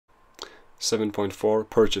7.4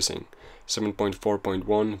 Purchasing.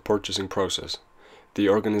 7.4.1 Purchasing process. The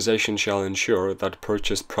organization shall ensure that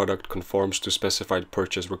purchased product conforms to specified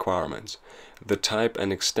purchase requirements. The type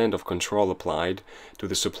and extent of control applied to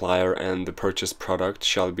the supplier and the purchased product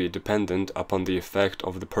shall be dependent upon the effect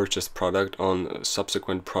of the purchased product on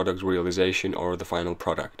subsequent product realization or the final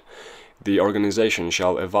product. The organization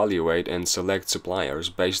shall evaluate and select suppliers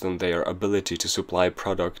based on their ability to supply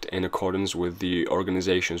product in accordance with the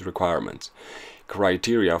organization's requirements.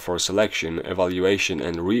 Criteria for selection, evaluation,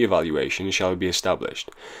 and re-evaluation shall be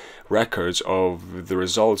established. Records of the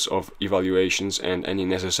results of evaluations and any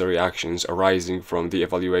necessary actions arising from the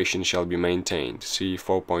evaluation shall be maintained. See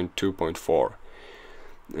 4.2.4.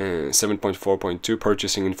 7.4.2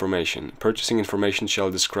 Purchasing information. Purchasing information shall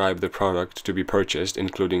describe the product to be purchased,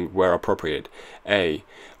 including, where appropriate, a.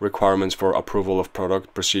 requirements for approval of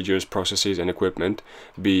product, procedures, processes, and equipment,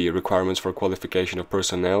 b. requirements for qualification of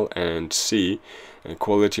personnel, and c.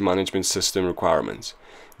 quality management system requirements.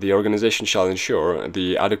 The organization shall ensure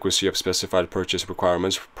the adequacy of specified purchase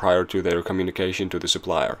requirements prior to their communication to the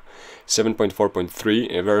supplier.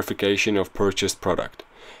 7.4.3 Verification of purchased product.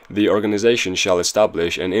 The organization shall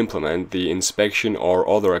establish and implement the inspection or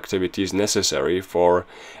other activities necessary for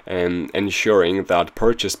ensuring that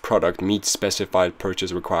purchased product meets specified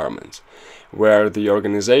purchase requirements. Where the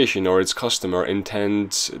organization or its customer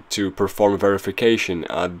intends to perform verification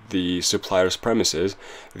at the supplier's premises,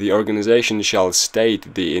 the organization shall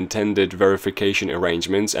state the intended verification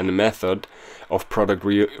arrangements and method of product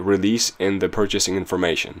release in the purchasing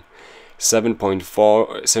information.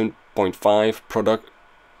 7.5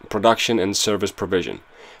 Production and service provision.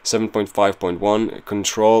 7.5.1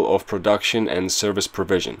 Control of production and service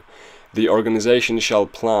provision. The organization shall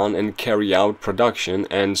plan and carry out production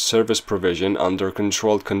and service provision under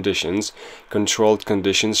controlled conditions. Controlled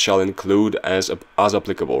conditions shall include, as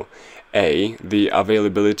applicable, a. the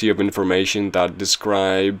availability of information that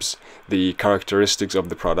describes the characteristics of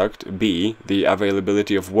the product, b. the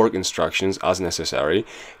availability of work instructions as necessary,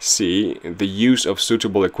 c. the use of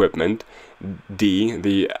suitable equipment, d.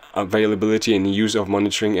 the availability and use of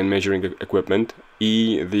monitoring and measuring equipment,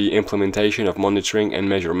 e. the implementation of monitoring and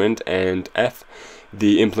measurement, and f.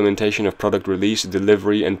 the implementation of product release,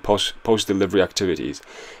 delivery, and post-delivery activities.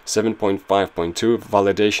 7.5.2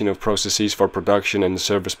 Validation of processes for production and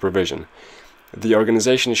service provision. The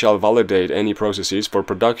organization shall validate any processes for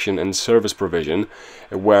production and service provision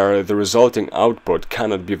where the resulting output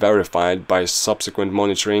cannot be verified by subsequent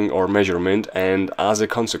monitoring or measurement, and as a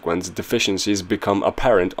consequence deficiencies become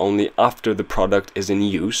apparent only after the product is in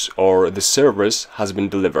use or the service has been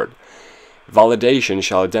delivered. Validation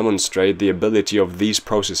shall demonstrate the ability of these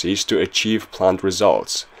processes to achieve planned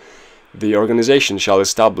results. The organization shall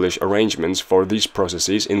establish arrangements for these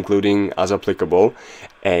processes, including, as applicable,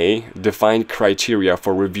 a. define criteria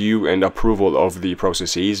for review and approval of the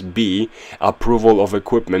processes, b. approval of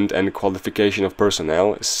equipment and qualification of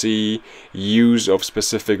personnel, c. use of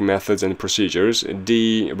specific methods and procedures,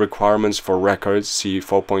 d. requirements for records, see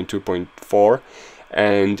 4.2.4,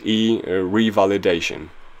 and e. revalidation.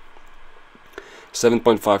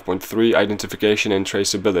 7.5.3 Identification and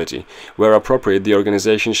traceability. Where appropriate, the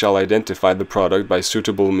organization shall identify the product by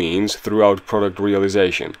suitable means throughout product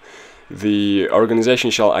realization. The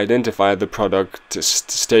organization shall identify the product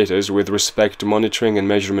status with respect to monitoring and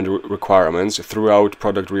measurement requirements throughout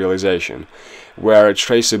product realization. Where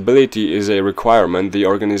traceability is a requirement, the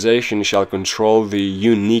organization shall control the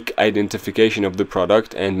unique identification of the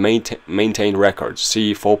product and maintain records.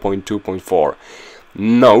 See 4.2.4.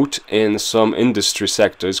 Note, in some industry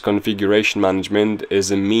sectors, configuration management is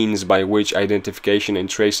a means by which identification and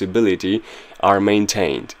traceability are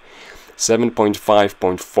maintained.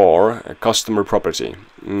 7.5.4 Customer property.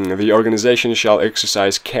 The organization shall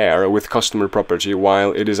exercise care with customer property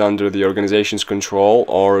while it is under the organization's control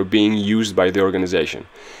or being used by the organization.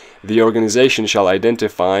 The organization shall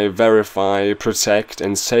identify, verify, protect,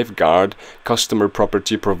 and safeguard customer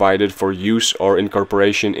property provided for use or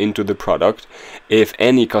incorporation into the product. If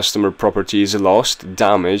any customer property is lost,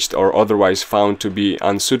 damaged, or otherwise found to be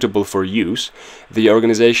unsuitable for use, the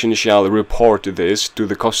organization shall report this to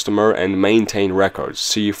the customer and maintain records.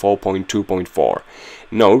 See 4.2.4.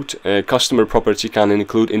 Note, customer property can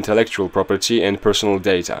include intellectual property and personal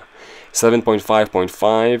data.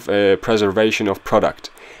 7.5.5 Preservation of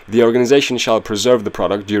product. The organization shall preserve the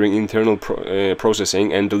product during internal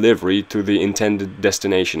processing and delivery to the intended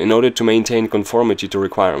destination in order to maintain conformity to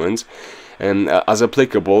requirements. As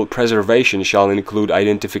applicable, preservation shall include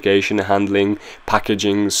identification, handling,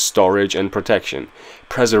 packaging, storage, and protection.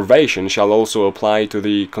 Preservation shall also apply to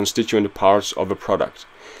the constituent parts of a product.